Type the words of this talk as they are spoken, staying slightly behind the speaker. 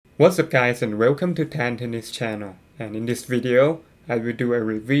What's up guys, and welcome to Tan Tennis channel, and in this video I will do a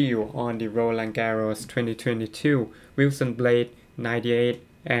review on the Roland Garros 2022 Wilson Blade 98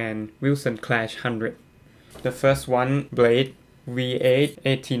 and Wilson Clash 100. The first one, Blade V8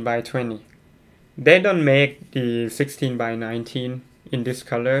 18x20. They don't make the 16x19 in this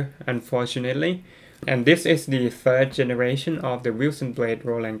color, unfortunately, and this is the third generation of the Wilson Blade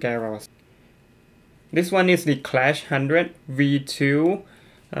Roland Garros. This one is the Clash 100 V2.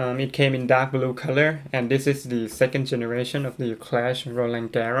 It came in dark blue color, and this is the second generation of the Clash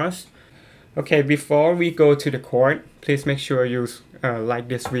Roland Garros. Okay, before we go to the court, please make sure you like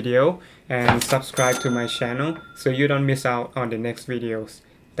this video and subscribe to my channel so you don't miss out on the next videos.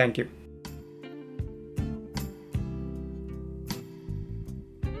 Thank you.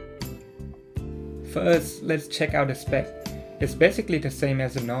 First, let's check out the spec. It's basically the same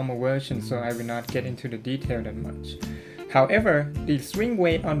as the normal version, so I will not get into the detail that much. However, the swing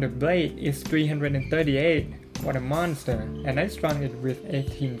weight on the blade is 338, what a monster, and I strung it with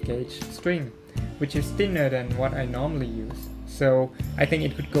 18 gauge string, which is thinner than what I normally use. So I think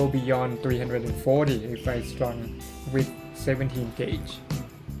it could go beyond 340 if I strung with 17 gauge.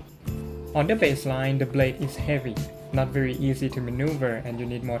 On the baseline, the blade is heavy, not very easy to maneuver, and you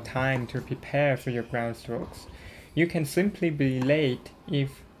need more time to prepare for your ground strokes. You can simply be late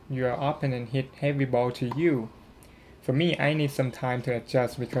if your opponent hit heavy ball to you. For me, I need some time to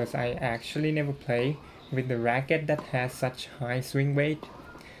adjust because I actually never play with the racket that has such high swing weight.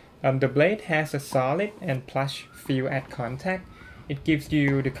 The blade has a solid and plush feel at contact. It gives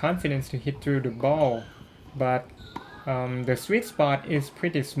you the confidence to hit through the ball, but the sweet spot is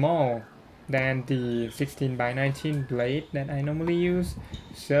pretty small than the 16x19 blade that I normally use,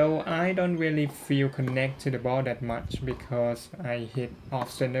 so I don't really feel connected to the ball that much because I hit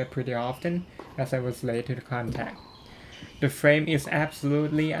off center pretty often as I was late to the contact. The frame is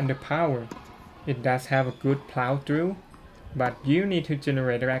absolutely underpowered. It does have a good plow through, but you need to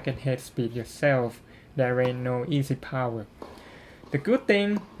generate racket head speed yourself. There ain't no easy power. The good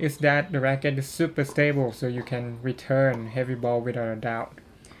thing is that the racket is super stable, so you can return heavy ball without a doubt.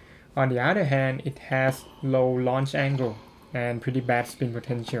 On the other hand, it has low launch angle and pretty bad spin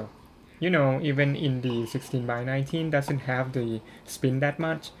potential. You know, even in the 16x19 doesn't have the spin that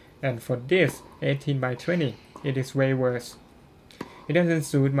much, and for this 18x20, it is way worse. It doesn't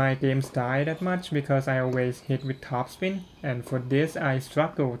suit my game style that much because I always hit with topspin, and for this I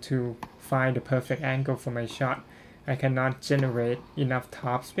struggle to find the perfect angle for my shot. I cannot generate enough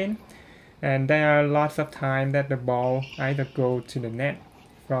topspin, and there are lots of times that the ball either go to the net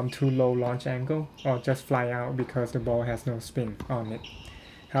from too low launch angle or just fly out because the ball has no spin on it.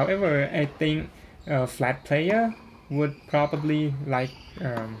 However, I think a flat player would probably like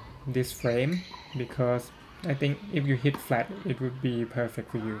this frame because I think if you hit flat, it would be perfect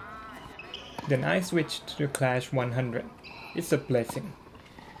for you. Then I switched to the Clash 100. It's a blessing.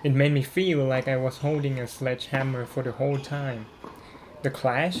 It made me feel like I was holding a sledgehammer for the whole time. The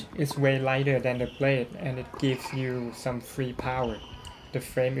Clash is way lighter than the blade, and it gives you some free power. The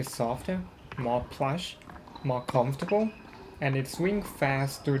frame is softer, more plush, more comfortable, and it swings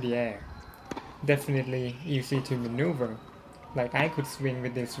fast through the air. Definitely easy to maneuver, like I could swing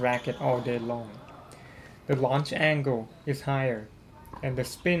with this racket all day long. The launch angle is higher, and the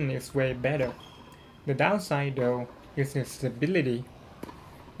spin is way better. The downside though is the stability.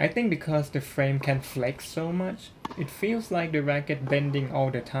 I think because the frame can flex so much, it feels like the racket bending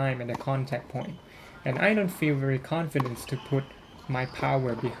all the time at the contact point, and I don't feel very confident to put my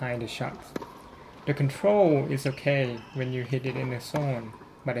power behind the shots. The control is okay when you hit it in the zone,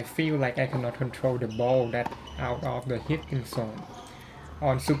 but I feel like I cannot control the ball that's out of the hitting zone.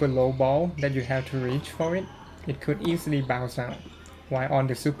 On super low ball that you have to reach for it, it could easily bounce out, while on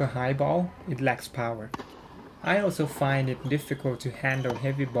the super high ball, it lacks power. I also find it difficult to handle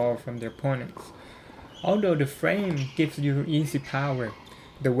heavy ball from the opponents. Although the frame gives you easy power,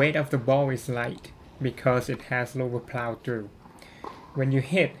 the weight of the ball is light because it has lower plow through. When you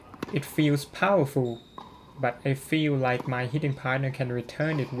hit, it feels powerful, but I feel like my hitting partner can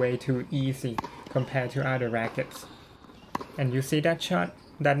return it way too easy compared to other rackets. And you see that shot?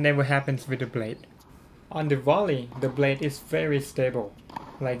 That never happens with the blade. On the volley, the blade is very stable.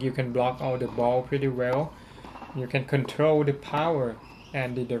 Like you can block all the ball pretty well. You can control the power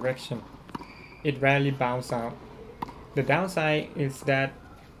and the direction. It rarely bounces out. The downside is that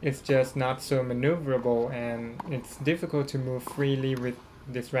it's just not so maneuverable, and it's difficult to move freely with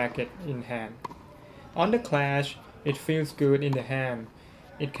this racket in hand. On the Clash, it feels good in the hand.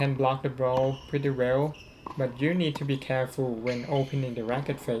 It can block the ball pretty well, but you need to be careful when opening the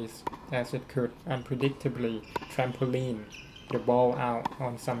racket face, as it could unpredictably trampoline the ball out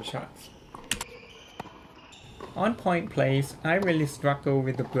on some shots. On point plays, I really struggle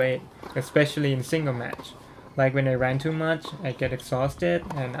with the blade, especially in single match. Like when I ran too much, I get exhausted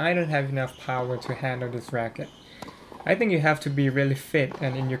and I don't have enough power to handle this racket. I think you have to be really fit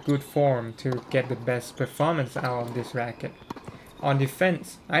and in your good form to get the best performance out of this racket. On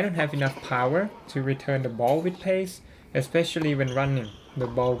defense, I don't have enough power to return the ball with pace, especially when running. The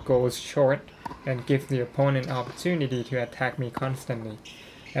ball goes short and gives the opponent opportunity to attack me constantly,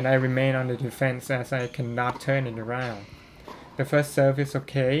 and I remain on the defense as I cannot turn it around. The first serve is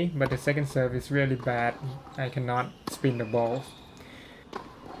okay, but the second serve is really bad. I cannot spin the balls.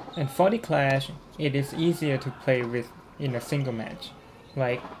 And for the clash, it is easier to play with in a single match.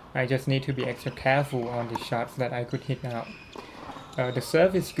 Like, I just need to be extra careful on the shots that I could hit out. The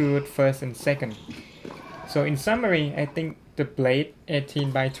serve is good first and second. So in summary, I think the blade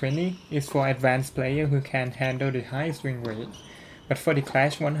 18x20 is for advanced player who can handle the high swing rate. But for the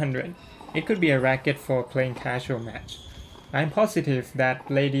Clash 100, it could be a racket for playing casual match. I'm positive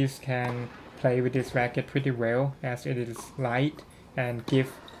that ladies can play with this racket pretty well as it is light and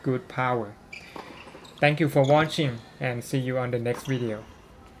give good power. Thank you for watching and see you on the next video.